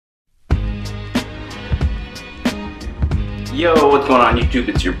Yo, what's going on YouTube?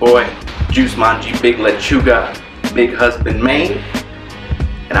 It's your boy, Juicemanji, Big Lechuga, Big Husband Maine,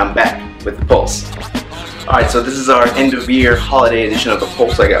 and I'm back with the Pulse. Alright, so this is our end of year holiday edition of the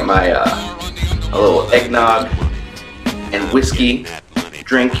Pulse. I got my a little eggnog and whiskey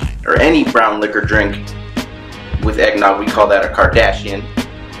drink, or any brown liquor drink with eggnog. We call that a Kardashian.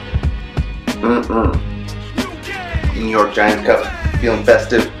 New York Giants Cup, feeling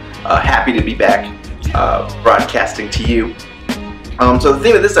festive. Happy to be back broadcasting to you. So the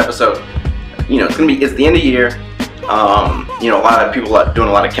theme of this episode, it's the end of year. A lot of people are doing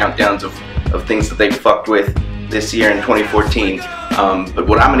a lot of countdowns of things that they fucked with this year in 2014. But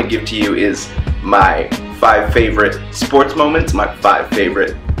what I'm going to give to you is my 5 favorite sports moments, my 5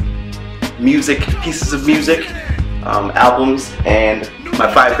 favorite pieces of music, albums, and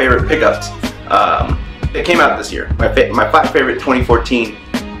my 5 favorite pickups that came out this year. My 5 favorite 2014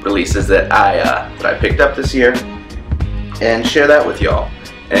 releases that I picked up this year, and share that with y'all.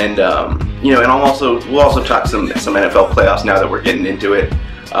 And and we'll also talk some NFL playoffs now that we're getting into it.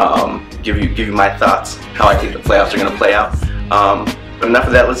 Give you my thoughts, how I think the playoffs are going to play out. But enough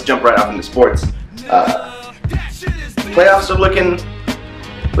of that. Let's jump right off into sports. Playoffs are looking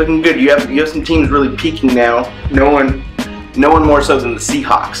good. You have some teams really peaking now. No one more so than the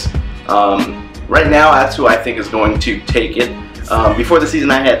Seahawks. Right now, that's who I think is going to take it. Before the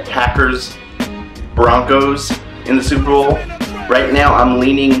season, I had Packers, Broncos in the Super Bowl. Right now, I'm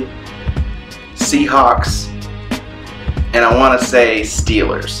leaning Seahawks, and I want to say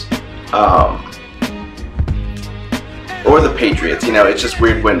Steelers, or the Patriots. It's just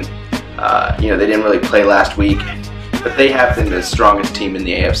weird when they didn't really play last week, but they have been the strongest team in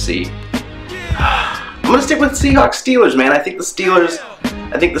the AFC. I'm gonna stick with Seahawks Steelers, man. I think the Steelers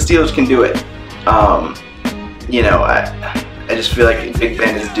can do it. I just feel like Big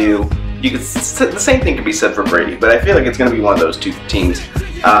Ben is due. The same thing could be said for Brady, but I feel like it's going to be one of those two teams.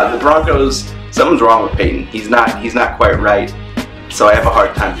 The Broncos, something's wrong with Peyton. He's not quite right, so I have a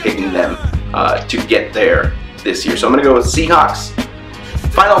hard time picking them to get there this year. So I'm going to go with Seahawks.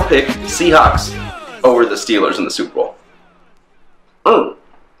 Final pick, Seahawks over the Steelers in the Super Bowl. All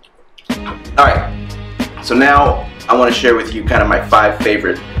right, so now I want to share with you kind of my 5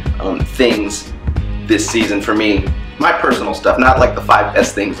 favorite things this season for me. My personal stuff, not like the 5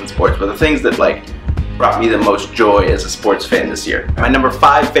 best things in sports, but the things that brought me the most joy as a sports fan this year. My number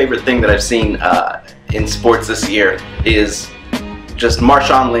 5 favorite thing that I've seen in sports this year is just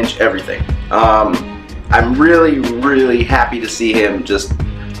Marshawn Lynch everything. I'm really happy to see him just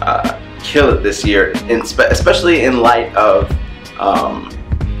kill it this year, especially in light of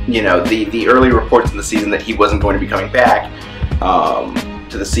the early reports in the season that he wasn't going to be coming back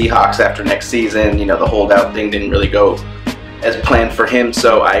to the Seahawks after next season. The holdout thing didn't really go as planned for him,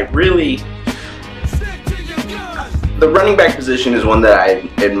 so the running back position is one that I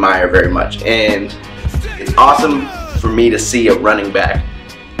admire very much, and it's awesome for me to see a running back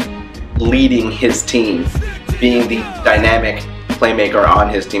leading his team, being the dynamic playmaker on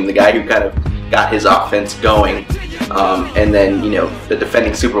his team, the guy who kind of got his offense going, and then the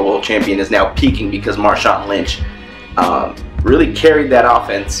defending Super Bowl champion is now peaking because Marshawn Lynch really carried that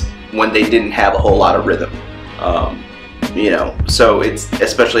offense when they didn't have a whole lot of rhythm. So it's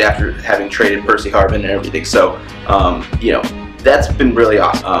especially after having traded Percy Harvin and everything. So, that's been really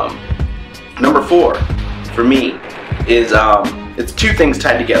awesome. Number 4 for me is it's 2 things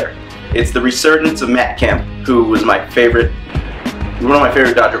tied together. It's the resurgence of Matt Kemp, who was one of my favorite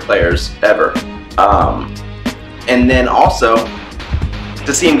Dodger players ever, and then also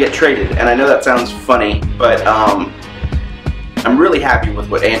to see him get traded. And I know that sounds funny, but I'm really happy with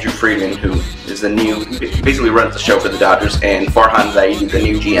what Andrew Friedman, who is basically runs the show for the Dodgers, and Farhan Zaidi, the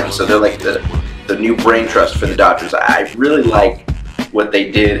new GM. So they're like the new brain trust for the Dodgers. I really like what they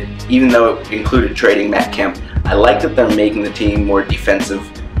did, even though it included trading Matt Kemp. I like that they're making the team more defensive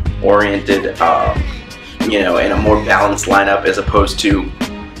oriented, and a more balanced lineup, as opposed to,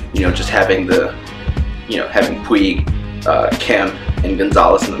 just having having Puig, Kemp, and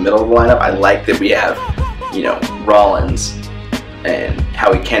Gonzalez in the middle of the lineup. I like that we have, Rollins and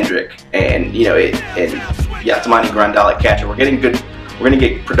Howie Kendrick and Yasmani Grandal at catcher. We're gonna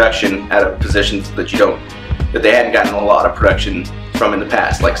get production out of positions that they hadn't gotten a lot of production from in the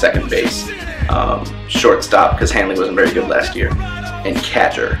past, like second base, shortstop, because Hanley wasn't very good last year, and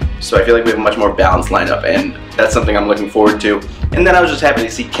catcher. So I feel like we have a much more balanced lineup, and that's something I'm looking forward to. And then I was just happy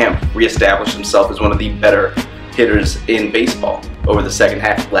to see Kemp reestablish himself as one of the better hitters in baseball over the second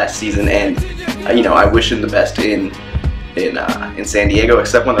half of last season, and I wish him the best in San Diego,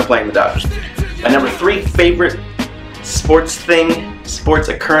 except when they're playing the Dodgers. My number 3 favorite sports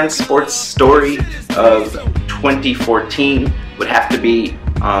occurrence, sports story of 2014 would have to be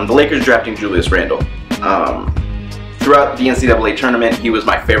the Lakers drafting Julius Randle. Throughout the NCAA tournament, he was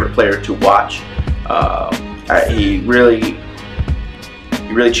my favorite player to watch. He really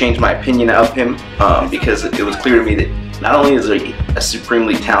changed my opinion of him because it was clear to me that not only is he a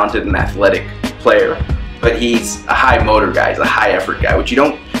supremely talented and athletic player, but he's a high motor guy, he's a high effort guy, which you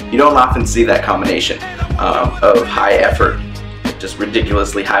don't often see that combination of high effort, just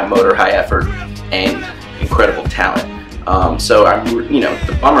ridiculously high motor, high effort, and incredible talent. So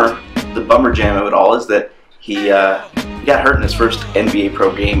the bummer jam of it all is that he got hurt in his first NBA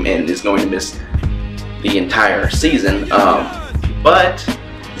pro game and is going to miss the entire season. But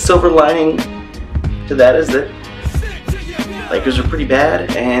the silver lining to that is that Lakers are pretty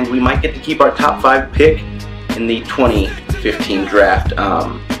bad, and we might get to keep our top 5 pick in the 2015 draft.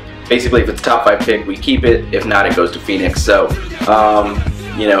 Basically, if it's top 5 pick, we keep it. If not, it goes to Phoenix. So,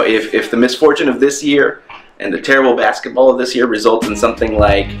 if the misfortune of this year and the terrible basketball of this year results in something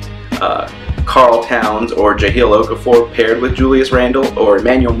like Karl Towns or Jahlil Okafor paired with Julius Randle or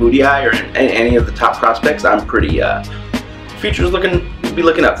Emmanuel Mudiay or any of the top prospects, I'm pretty future's will be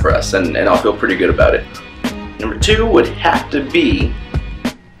looking up for us, and I'll feel pretty good about it. Number 2 would have to be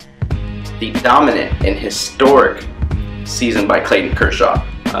the dominant and historic season by Clayton Kershaw.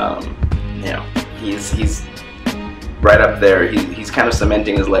 He's right up there. He's kind of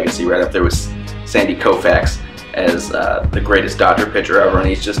cementing his legacy right up there with Sandy Koufax as the greatest Dodger pitcher ever, and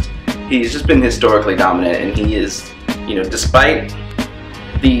he's just been historically dominant, and he is, despite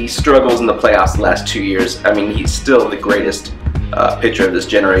the struggles in the playoffs the last 2 years, I mean, he's still the greatest pitcher of this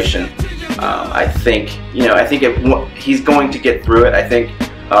generation. I think he's going to get through it. I think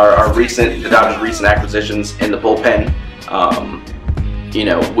the Dodgers' recent acquisitions in the bullpen,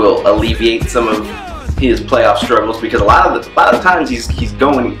 will alleviate some of his playoff struggles, because a lot of the times he's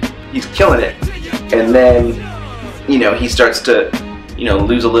killing it, and then he starts to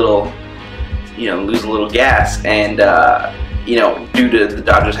lose a little gas, and due to the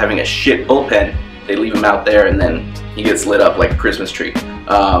Dodgers having a shit bullpen, they leave him out there, and then he gets lit up like a Christmas tree.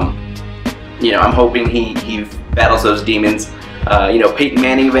 I'm hoping he battles those demons. Peyton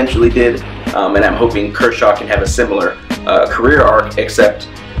Manning eventually did, and I'm hoping Kershaw can have a similar career arc, except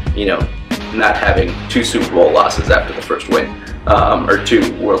not having 2 Super Bowl losses after the first win, or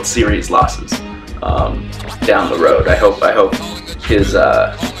 2 World Series losses down the road. I hope his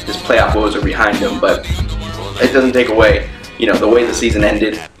playoff woes are behind him, but it doesn't take away the way the season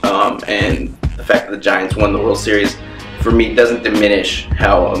ended, and the fact that the Giants won the World Series, for me, doesn't diminish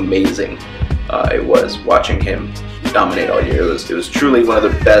how amazing it was watching him dominate all year. It was truly one of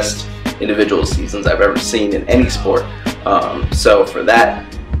the best individual seasons I've ever seen in any sport. So for that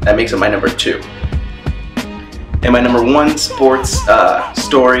makes it my number 2. And my number 1 sports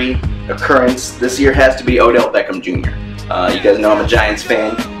story occurrence this year has to be Odell Beckham Jr. You guys know I'm a Giants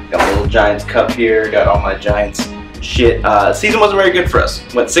fan. Got my little Giants cup here. Got all my Giants shit. Season wasn't very good for us.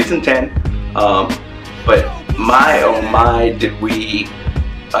 Went 6-10. But my oh my, did we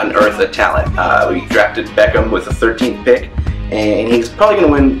unearth a talent. We drafted Beckham with a 13th pick, and he's probably going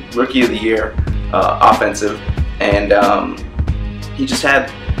to win Rookie of the Year, offensive. And he just had,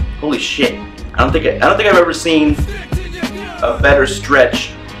 holy shit! I don't think I've ever seen a better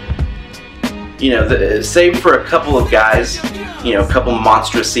stretch. Save for a couple of guys, a couple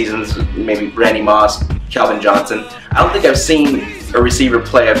monstrous seasons, maybe Randy Moss, Calvin Johnson. I don't think I've seen a receiver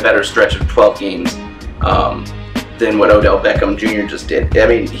play a better stretch of 12 games than what Odell Beckham Jr. just did. I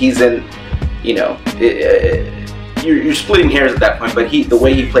mean, he's in, you're splitting hairs at that point, but the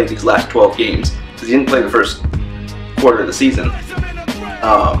way he played these last 12 games, because he didn't play the first quarter of the season,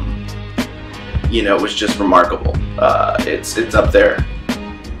 was just remarkable. It's up there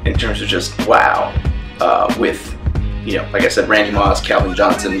in terms of just wow, with, like I said, Randy Moss, Calvin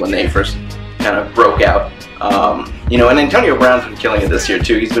Johnson, when they first kind of broke out. And Antonio Brown's been killing it this year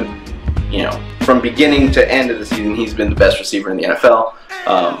too. He's been, from beginning to end of the season, he's been the best receiver in the NFL.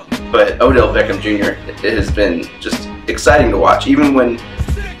 But Odell Beckham Jr. has been just exciting to watch. Even when,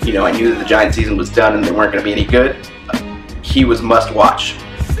 I knew that the Giants season was done and they weren't going to be any good, he was must watch.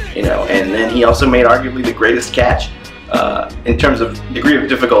 And then he also made arguably the greatest catch. In terms of degree of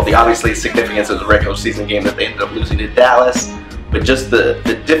difficulty, obviously significance of the regular season game that they ended up losing to Dallas, but just the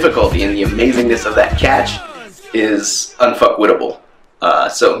difficulty and the amazingness of that catch is unfuckwittable.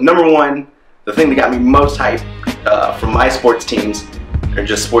 So number 1, the thing that got me most hyped from my sports teams, or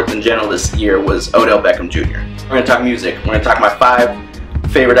just sports in general this year, was Odell Beckham Jr. We're going to talk music. We're going to talk my 5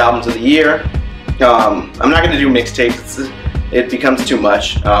 favorite albums of the year. I'm not going to do mixtapes. It becomes too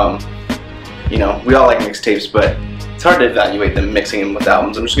much. We all like mixtapes, but it's hard to evaluate them mixing them with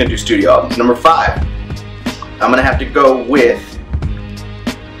albums. I'm just going to do studio albums. Number 5, I'm gonna have to go with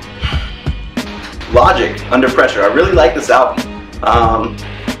Logic, Under Pressure. I really like this album.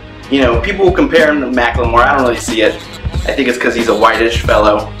 You know, people will compare him to Macklemore. I don't really see it. I think it's because he's a whitish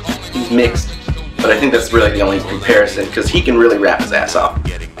fellow. He's mixed, but I think that's really the only comparison, because he can really rap his ass off.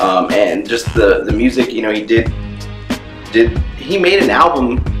 And just the music, you know, he made an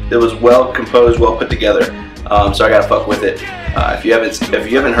album that was well composed, well put together. So I gotta fuck with it. If you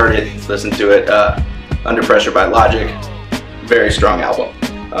haven't heard it, listen to it. Under Pressure by Logic, very strong album.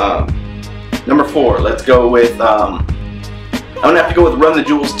 Number 4, let's go with, I'm gonna have to go with Run the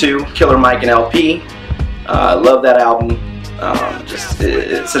Jewels 2, Killer Mike and LP. I love that album.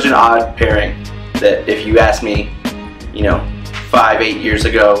 It's such an odd pairing that if you asked me, you know, 5-8 years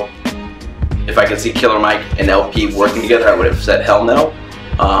ago, if I could see Killer Mike and LP working together, I would have said hell no.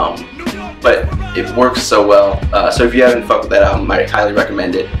 But it works so well. So if you haven't fucked with that album, I highly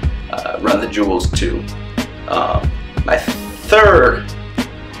recommend it. Run the Jewels 2. My 3rd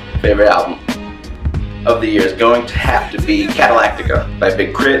favorite album of the year is going to have to be Catalactica by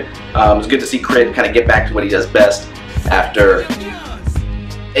Big Crit. It was good to see Crit kind of get back to what he does best after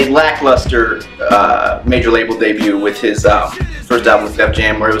a lackluster major label debut with his first album with Def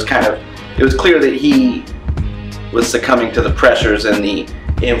Jam, where it was clear that he was succumbing to the pressures and the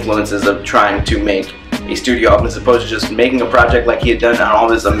influences of trying to make a studio album as opposed to just making a project like he had done on all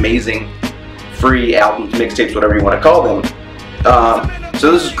his amazing free albums, mixtapes, whatever you want to call them.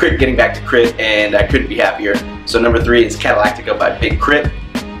 So this is Crit getting back to Crit, and I couldn't be happier. So number 3 is Catalactica by Big Crit.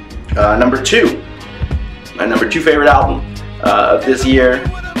 Number 2, my number 2 favorite album of this year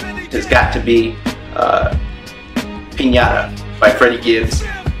has got to be Pinata by Freddie Gibbs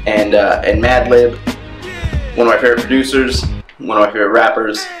and Madlib. One of my favorite producers, one of my favorite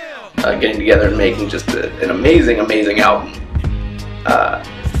rappers, getting together and making just an amazing album.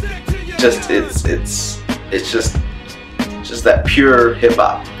 It's just that pure hip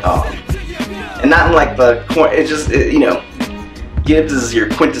hop, and not in like the you know, Gibbs is your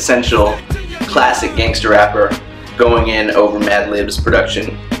quintessential classic gangster rapper going in over Madlib's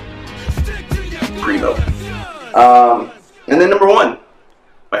production. Primo. And then number 1,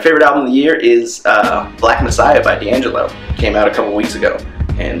 my favorite album of the year is Black Messiah by D'Angelo. Came out a couple weeks ago,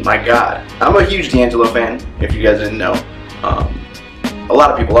 and my God, I'm a huge D'Angelo fan. If you guys didn't know, a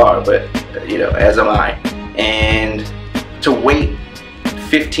lot of people are, but you know, as am I. And to wait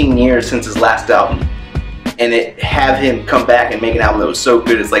 15 years since his last album and have him come back and make an album that was so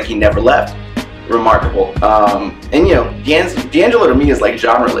good, it's like he never left. Remarkable. And you know, D'Angelo to me is like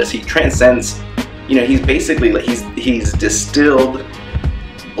genreless. He transcends. You know, he's basically like he's distilled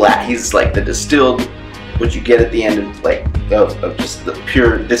black. He's like the distilled, what you get at the end of like of just the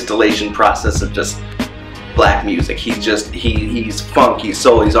pure distillation process of just black music. He's funk, he's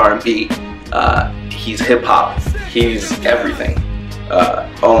soul, he's R&B, he's hip hop, he's everything,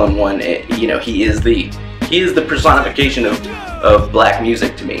 all in one. You know, he is the personification of black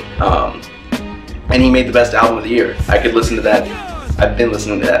music to me. And he made the best album of the year. I could listen to that. I've been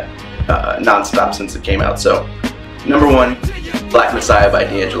listening to that non-stop since it came out. So, number 1, Black Messiah by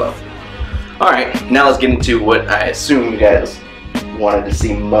D'Angelo. Alright, now let's get into what I assume you guys wanted to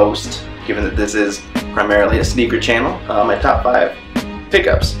see most, given that this is primarily a sneaker channel. My top 5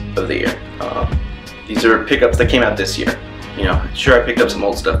 pickups of the year. These are pickups that came out this year. You know, sure, I picked up some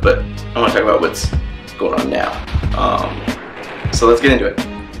old stuff, but I want to talk about what's going on now. So let's get into it.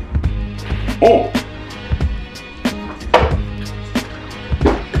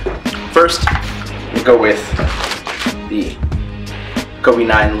 First, we'll go with the Kobe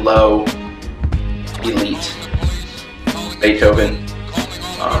 9 Low Elite Beethoven.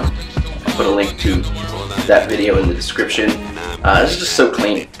 I'll put a link to that video in the description. This is just so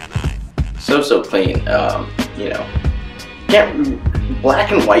clean. So clean. You know,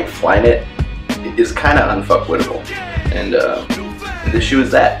 black and white Flyknit is kind of unfuckwittable. And this shoe is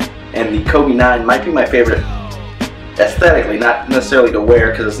that. And the Kobe 9 might be my favorite aesthetically, not necessarily to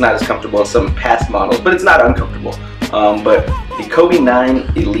wear because it's not as comfortable as some past models, but it's not uncomfortable. But the Kobe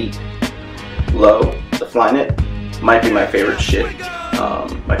 9 Elite Low, the Flyknit, might be my favorite shit.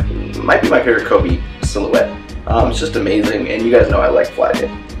 Might be my favorite Kobe silhouette. It's just amazing, and you guys know I like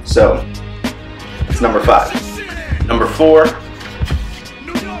Flyknit. So, it's number 5. Number 4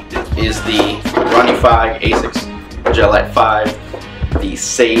 is the Ronnie Fieg Asics Gelite 5, the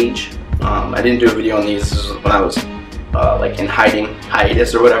Sage. I didn't do a video on these. This was when I was like in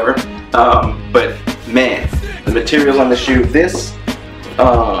hiatus or whatever. But man, the materials on the shoe. This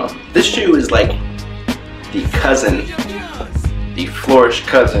shoe is like the cousin, the flourish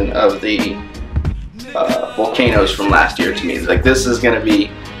cousin of the Volcanoes from last year to me. Like, this is gonna be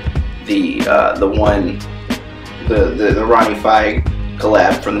the one the Ronnie Fieg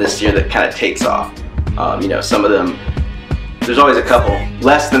collab from this year that kind of takes off. You know, some of them, there's always a couple,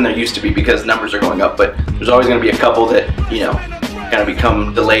 less than there used to be because numbers are going up, but there's always going to be a couple that, you know, kind of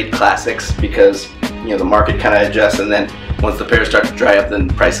become delayed classics because, you know, the market kind of adjusts, and then once the pairs start to dry up, then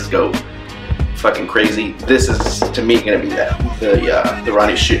prices go fucking crazy. This is, to me, going to be that the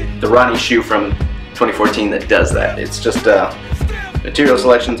Ronnie shoe from 2014 that does that. It's just material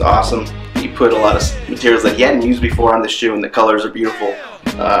selection's awesome. He put a lot of materials that he hadn't used before on the shoe, and the colors are beautiful.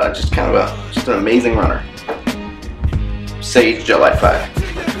 Just kind of just an amazing runner. Sage July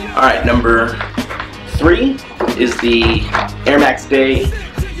 5. All right, number 3 is the Air Max Day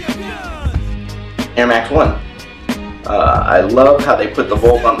Air Max 1. I love how they put the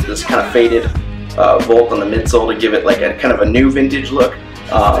Volt on this kind of faded Volt on the midsole to give it like a kind of a new vintage look.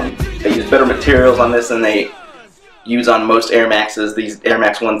 They use better materials on this than they use on most Air Maxes, these Air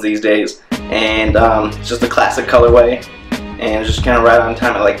Max 1s these days, and it's just a classic colorway, and it's just kind of right on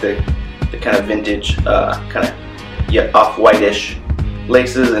time. I like the kind of vintage, kind of off-whitish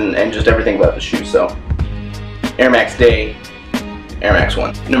laces and just everything about the shoe. So Air Max Day, Air Max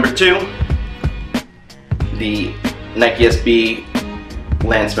 1. Number 2, the Nike SB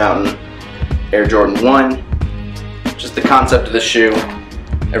Lance Mountain Air Jordan 1. Just the concept of the shoe,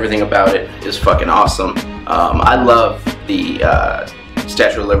 everything about it is fucking awesome. I love the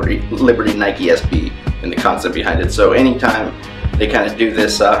Statue of Liberty Nike SB and the concept behind it. So anytime they kind of do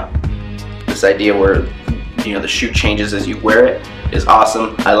this this idea where, you know, the shoe changes as you wear it is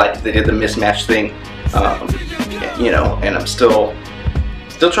awesome. I like that they did the mismatch thing, you know, and I'm still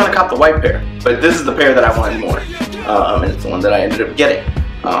trying to cop the white pair, but this is the pair that I wanted more, and it's the one that I ended up getting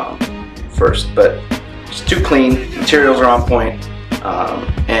first. But it's too clean, materials are on point,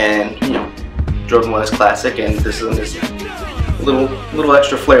 and you know, Jordan 1 is classic, and this is this little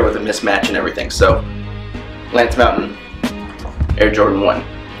extra flair with the mismatch and everything. So Lance Mountain Air Jordan 1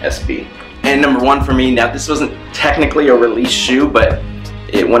 SB. And number 1 for me, now this wasn't technically a release shoe, but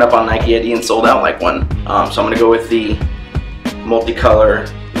it went up on Nike ID and sold out like one. So I'm going to go with the multicolor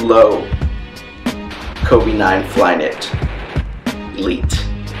low Kobe 9 Flyknit Elite.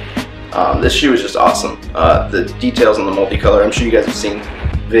 This shoe is just awesome. The details on the multicolor, I'm sure you guys have seen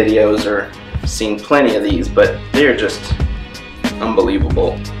videos or seen plenty of these, but they're just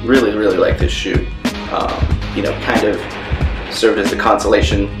unbelievable. Really, really like this shoe. You know, kind of served as a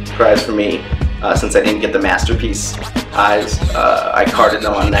consolation prize for me since I didn't get the Masterpiece eyes. I carded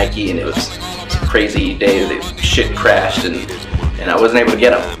them on Nike, and it was a crazy day. The shit crashed, and I wasn't able to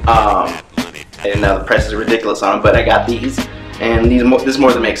get them. And now the prices are ridiculous on them, but I got these, and this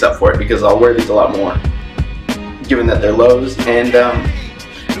more than makes up for it because I'll wear these a lot more, given that they're lows. And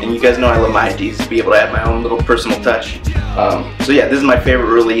you guys know I love my IDs to be able to add my own little personal touch. So yeah, this is my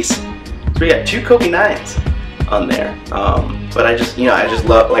favorite release. So we got 2 Kobe 9s on there, but I just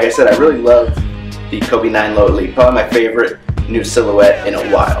love, like I said, I really love the Kobe 9 Low Elite. Probably my favorite new silhouette in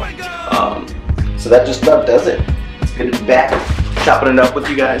a while. So that just about does it. It's good to be back chopping it up with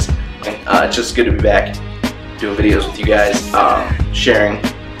you guys. It's just good to be back doing videos with you guys, sharing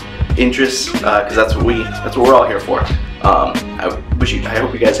interests, because that's what we're all here for. I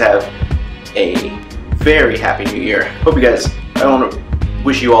hope you guys have a very happy New Year. I want to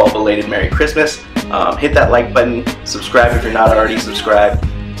wish you all a belated Merry Christmas. Hit that like button, subscribe if you're not already subscribed,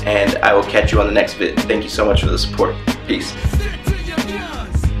 and I will catch you on the next vid. Thank you so much for the support. Peace.